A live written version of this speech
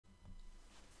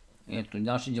Je tu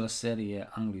ďalší diel série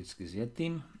Anglicky s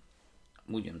Jetým.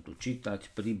 Budem tu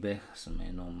čítať príbeh s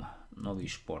menom Nový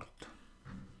šport.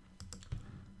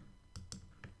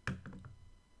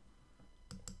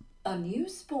 A new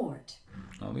sport.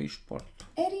 Nový šport.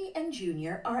 Eddie and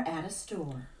Junior are at a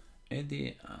store.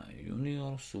 Eddie a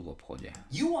Junior sú v obchode.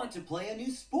 You want to play a new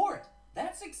sport.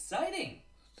 That's exciting.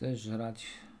 Chceš hrať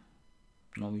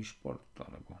nový šport?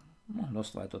 Alebo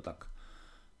doslova je to tak.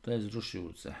 To je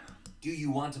vzrušujúce. Do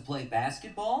you want to play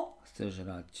basketball? Chceš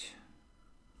hrať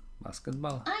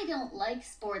basketbal? I don't like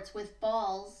sports with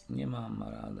balls. Nemám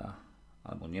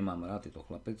rád, je to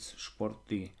chlapec,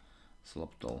 športy s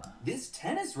loptou. This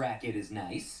tennis racket is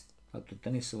nice. Táto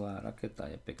tenisová raketa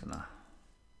je pekná.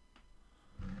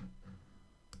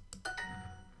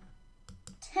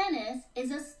 Tennis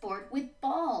is a sport with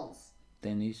balls.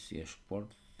 Tenis je šport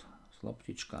s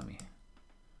loptičkami.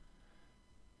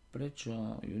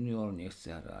 Prečo Junior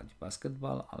nechce hrať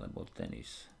basketbal alebo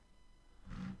tenis?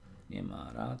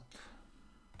 Nemá rád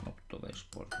loptové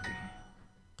športy.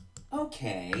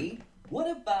 Okay, what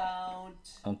about...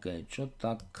 OK, čo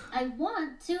tak? I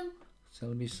want to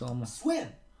Chcel by som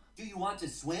swim? Do you want to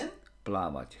swim?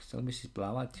 plávať. Chcel by si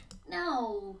plávať?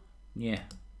 no. Nie.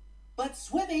 But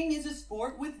swimming is a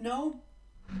sport with no...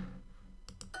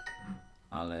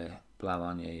 Ale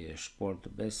plávanie je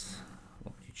šport bez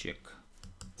loptičiek.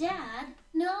 Dad,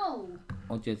 no.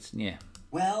 Otec, nie.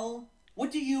 Well,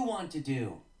 what do you want to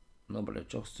do? Dobre,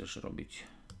 čo chceš robiť?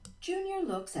 Junior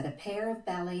looks at a pair of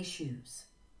ballet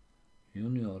shoes.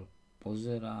 Junior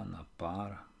pozerá na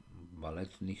pár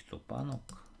baletných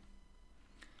topánok.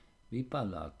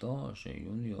 Vypadá to, že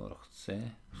Junior chce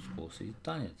skúsiť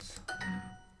tanec.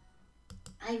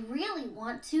 I really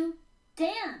want to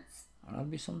dance. Rád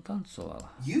by som tancoval.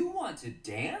 You want to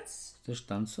dance? Chceš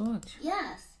tancovať?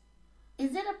 Yes.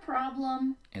 Is it a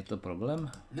problem? Je to problém?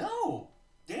 No,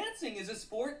 dancing is a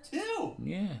sport too.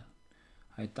 Nie.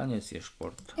 Aj tanec je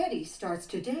šport. Eddie starts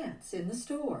to dance in the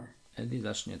store. Eddie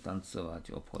začne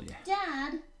tancovať v obchode.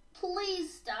 Dad,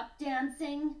 please stop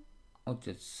dancing.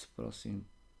 Otec, prosím,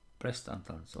 prestan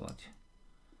tancovať.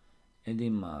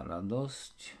 Eddie má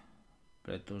radosť,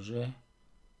 pretože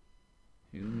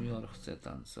Junior chce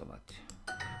tancovať.